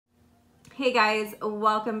Hey guys,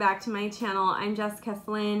 welcome back to my channel. I'm Jessica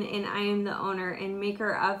Flynn and I am the owner and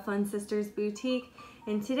maker of Flynn Sisters Boutique.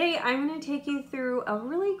 And today I'm going to take you through a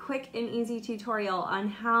really quick and easy tutorial on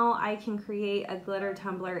how I can create a glitter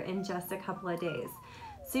tumbler in just a couple of days.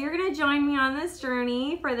 So you're going to join me on this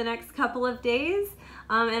journey for the next couple of days,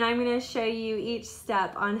 and I'm going to show you each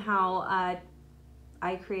step on how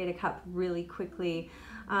I create a cup really quickly.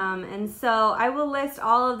 And so I will list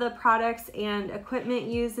all of the products and equipment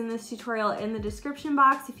used in this tutorial in the description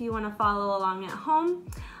box if you want to follow along at home.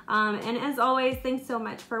 And as always, thanks so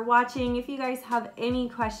much for watching. If you guys have any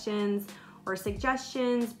questions or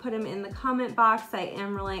suggestions, put them in the comment box. I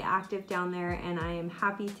am really active down there and I am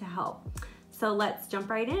happy to help. So let's jump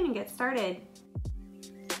right in and get started.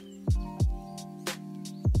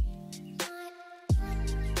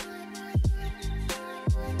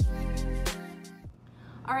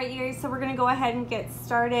 All right, you guys, so we're gonna go ahead and get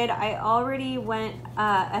started. I already went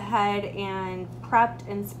ahead and prepped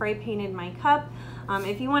and spray painted my cup.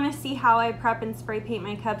 If you wanna see how I prep and spray paint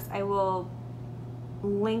my cups, I will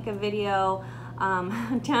link a video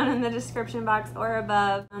down in the description box or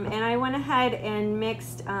above. And I went ahead and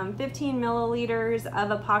mixed 15 milliliters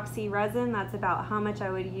of epoxy resin. That's about how much I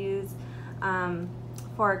would use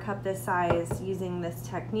for a cup this size using this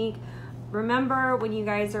technique. Remember, when you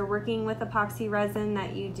guys are working with epoxy resin,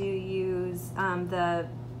 that you do use the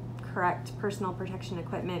correct personal protection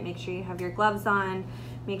equipment. Make sure you have your gloves on,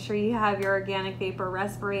 make sure you have your organic vapor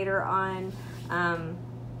respirator on.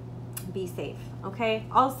 Be safe, okay?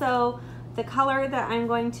 Also, the color that I'm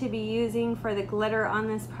going to be using for the glitter on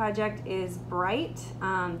this project is Brite.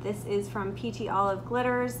 This is from PT Olive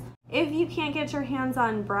Glitters. If you can't get your hands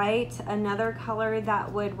on Brite, another color that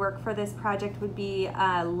would work for this project would be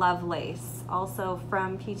Lovelace, also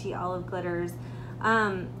from PT Olive Glitters.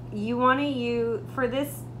 You want to use, for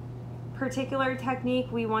this particular technique,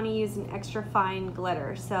 we want to use an extra fine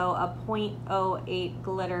glitter, so a 0.08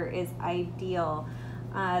 glitter is ideal.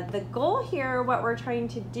 The goal here, what we're trying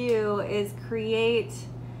to do is create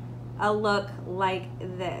a look like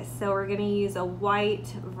this. So we're going to use a white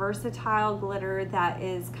versatile glitter that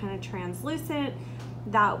is kind of translucent,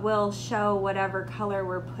 that will show whatever color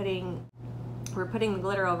we're putting the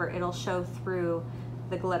glitter over. It'll show through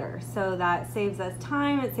the glitter. So that saves us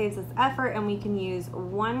time, it saves us effort, and we can use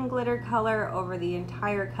one glitter color over the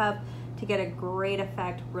entire cup to get a great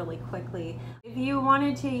effect really quickly. If you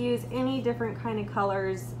wanted to use any different kind of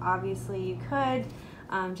colors, obviously you could,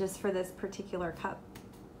 just for this particular cup.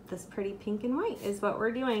 This pretty pink and white is what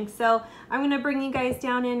we're doing. So I'm gonna bring you guys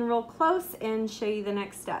down in real close and show you the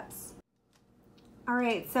next steps. All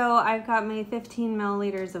right, so I've got my 15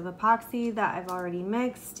 milliliters of epoxy that I've already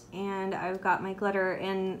mixed, and I've got my glitter,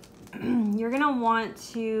 and you're gonna want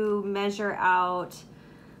to measure out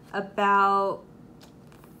about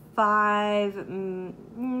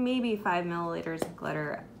maybe 5 milliliters of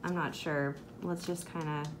glitter. I'm not sure. Let's just kind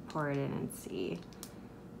of pour it in and see.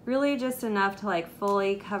 Really just enough to like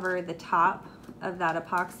fully cover the top of that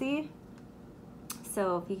epoxy.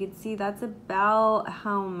 So if you can see, that's about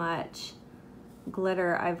how much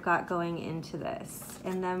glitter I've got going into this.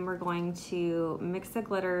 And then we're going to mix the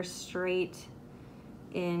glitter straight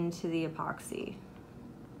into the epoxy.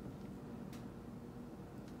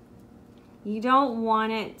 You don't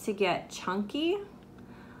want it to get chunky,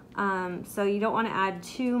 so you don't want to add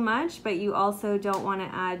too much, but you also don't want to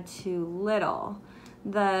add too little.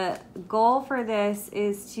 The goal for this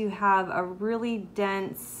is to have a really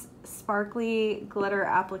dense, sparkly glitter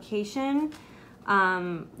application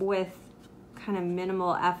with kind of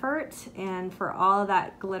minimal effort, and for all of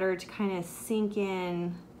that glitter to kind of sink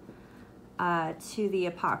in to the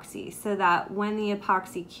epoxy, so that when the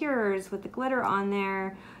epoxy cures with the glitter on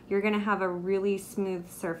there, you're going to have a really smooth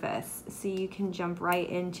surface, so you can jump right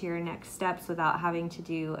into your next steps without having to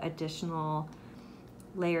do additional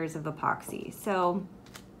layers of epoxy. So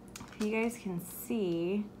if you guys can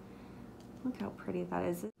see, look how pretty that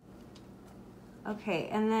is. Okay,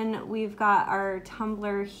 and then we've got our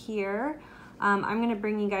tumbler here. I'm going to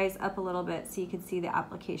bring you guys up a little bit so you can see the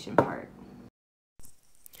application part.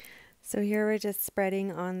 So here we're just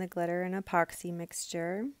spreading on the glitter and epoxy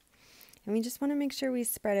mixture. And we just want to make sure we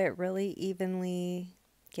spread it really evenly,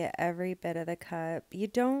 get every bit of the cup. You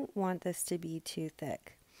don't want this to be too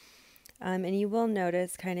thick. And you will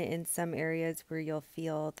notice kind of in some areas where you'll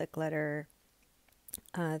feel the glitter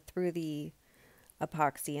through the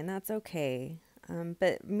epoxy, and that's okay.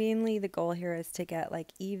 But mainly the goal here is to get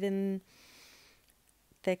like even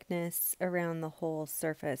thickness around the whole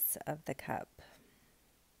surface of the cup.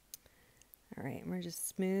 All right, we're just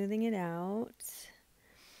smoothing it out.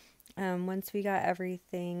 Once we got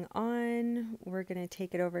everything on, we're going to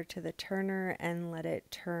take it over to the turner and let it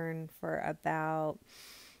turn for about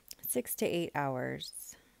 6 to 8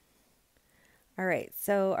 hours. All right,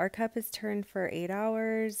 so our cup is turned for 8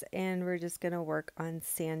 hours and we're just going to work on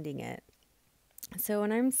sanding it. So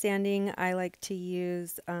when I'm sanding, I like to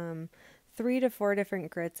use 3 to 4 different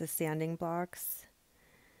grits of sanding blocks.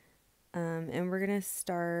 And we're going to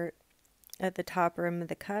start at the top rim of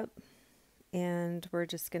the cup, and we're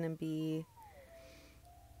just going to be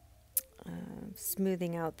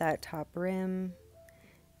smoothing out that top rim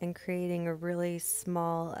and creating a really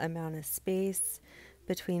small amount of space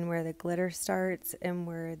between where the glitter starts and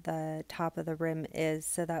where the top of the rim is,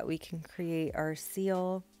 so that we can create our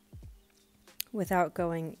seal without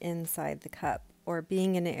going inside the cup or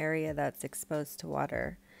being in an area that's exposed to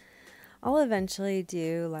water. I'll eventually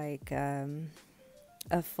do like a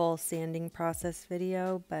full sanding process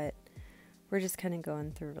video, but we're just kind of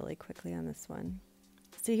going through really quickly on this one.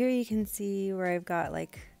 So here you can see where I've got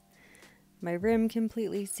like my rim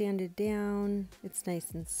completely sanded down. It's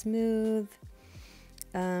nice and smooth.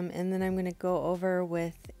 And then I'm going to go over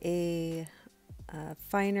with a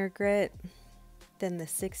finer grit than the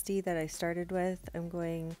 60 that I started with. I'm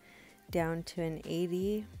going down to an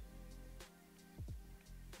 80.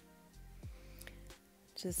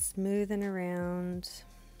 Just smoothing around.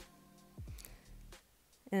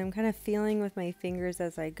 And I'm kind of feeling with my fingers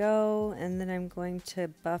as I go, and then I'm going to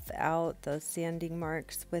buff out those sanding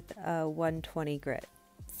marks with a 120 grit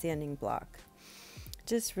sanding block.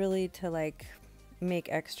 Just really to like make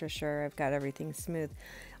extra sure I've got everything smooth.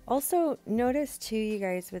 Also, notice too, you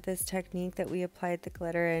guys, with this technique that we applied the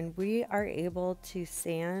glitter and we are able to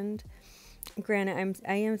sand. Granted,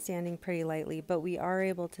 I am sanding pretty lightly, but we are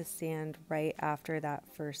able to sand right after that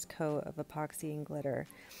first coat of epoxy and glitter.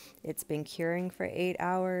 It's been curing for 8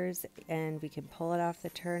 hours and we can pull it off the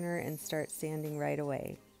turner and start sanding right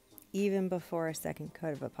away, even before a second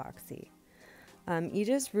coat of epoxy. You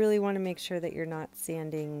just really want to make sure that you're not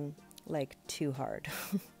sanding like too hard.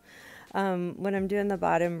 When I'm doing the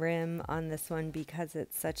bottom rim on this one, because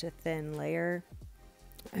it's such a thin layer,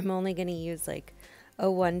 I'm only going to use like a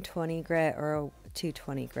 120 grit or a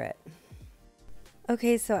 220 grit.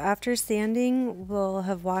 Okay, so after sanding, we'll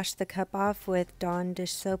have washed the cup off with Dawn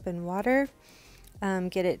dish soap and water.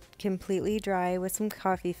 Get it completely dry with some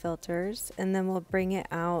coffee filters, and then we'll bring it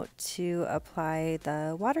out to apply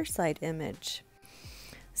the Waterslide image.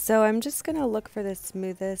 So I'm just going to look for the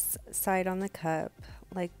smoothest side on the cup,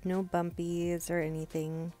 like no bumpies or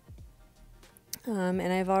anything. And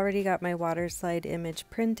I've already got my Waterslide image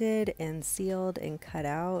printed and sealed and cut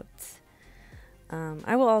out.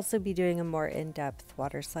 I will also be doing a more in-depth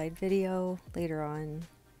Waterslide video later on,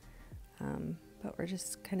 but we're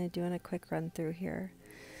just kind of doing a quick run through here.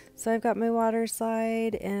 So I've got my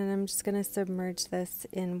Waterslide and I'm just going to submerge this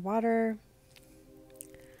in water.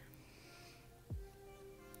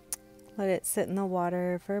 Let it sit in the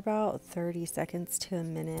water for about 30 seconds to a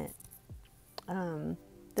minute.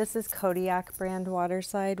 This is Kodiak brand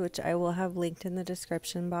Waterslide, which I will have linked in the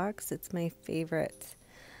description box. It's my favorite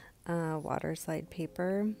Waterslide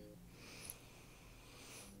paper. And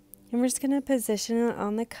we're just going to position it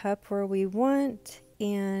on the cup where we want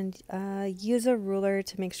and use a ruler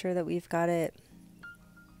to make sure that we've got it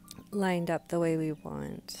lined up the way we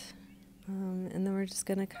want. And then we're just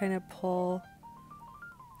going to kind of pull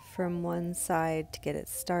from one side to get it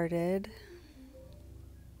started.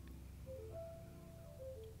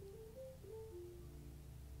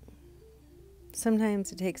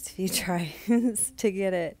 Sometimes it takes a few tries to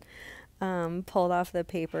get it pulled off the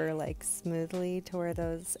paper like smoothly to where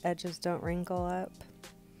those edges don't wrinkle up.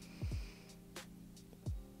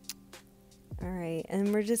 Alright,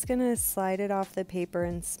 and we're just going to slide it off the paper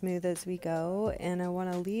and smooth as we go, and I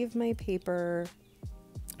want to leave my paper,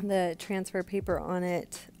 the transfer paper on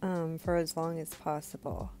it for as long as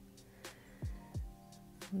possible.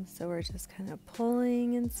 And so we're just kind of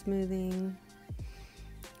pulling and smoothing.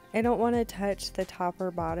 I don't want to touch the top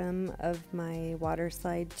or bottom of my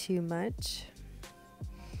Waterslide too much.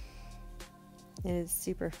 It is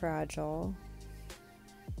super fragile.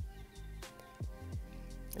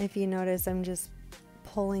 If you notice, I'm just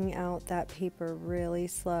pulling out that paper really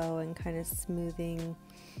slow and kind of smoothing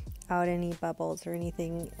out any bubbles or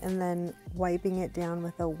anything, and then wiping it down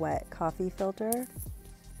with a wet coffee filter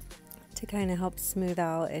to kind of help smooth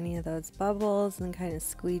out any of those bubbles and kind of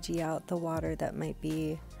squeegee out the water that might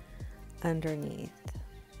be underneath.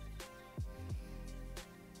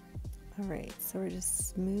 Alright, so we're just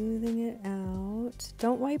smoothing it out.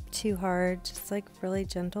 Don't wipe too hard, just like really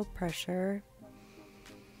gentle pressure.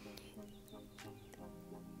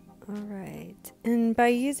 All right, and by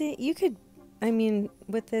using, you could, I mean,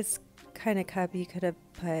 with this kind of cup, you could have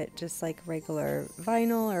put just like regular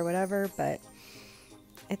vinyl or whatever, but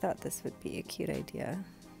I thought this would be a cute idea.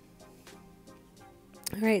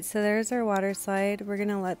 All right, so there's our water slide. We're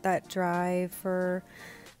gonna let that dry for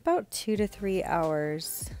about 2 to 3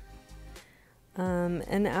 hours.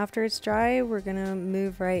 And after it's dry, we're gonna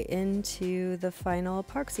move right into the final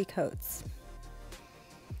epoxy coats.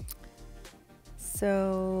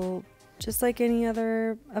 So just like any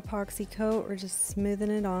other epoxy coat, we're just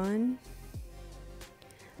smoothing it on.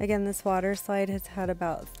 Again, this water slide has had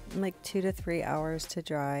about like 2 to 3 hours to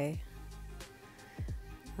dry.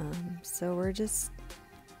 So we're just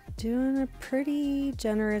doing a pretty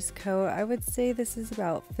generous coat. I would say this is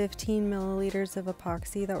about 15 milliliters of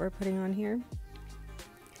epoxy that we're putting on here.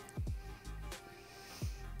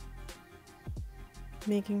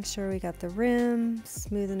 Making sure we got the rim,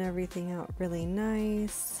 smoothing everything out really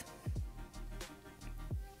nice.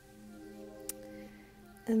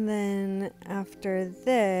 And then after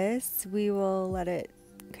this, we will let it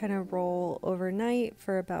kind of roll overnight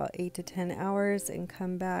for about 8 to 10 hours and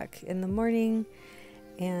come back in the morning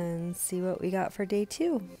and see what we got for day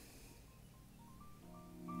 2.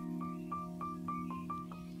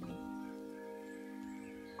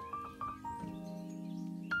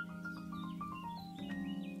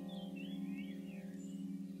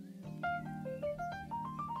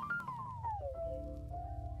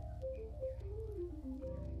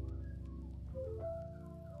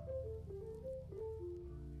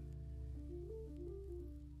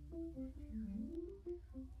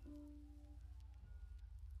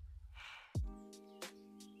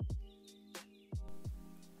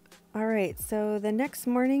 All right, so the next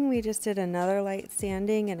morning we just did another light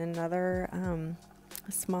sanding and another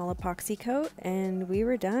small epoxy coat, and we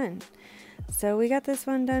were done. So we got this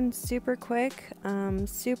one done super quick,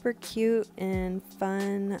 super cute and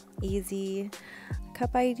fun, easy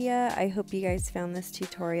cup idea. I hope you guys found this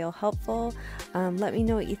tutorial helpful. Let me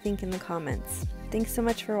know what you think in the comments. Thanks so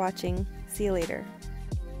much for watching. See you later.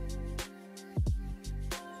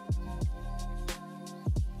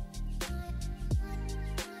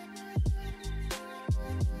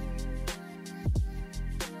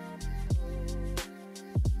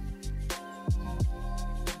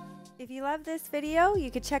 If you love this video,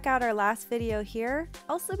 you could check out our last video here.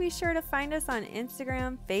 Also be sure to find us on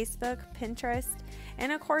Instagram, Facebook, Pinterest,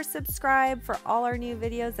 and of course subscribe for all our new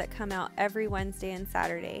videos that come out every Wednesday and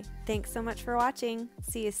Saturday. Thanks so much for watching.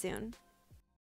 See you soon.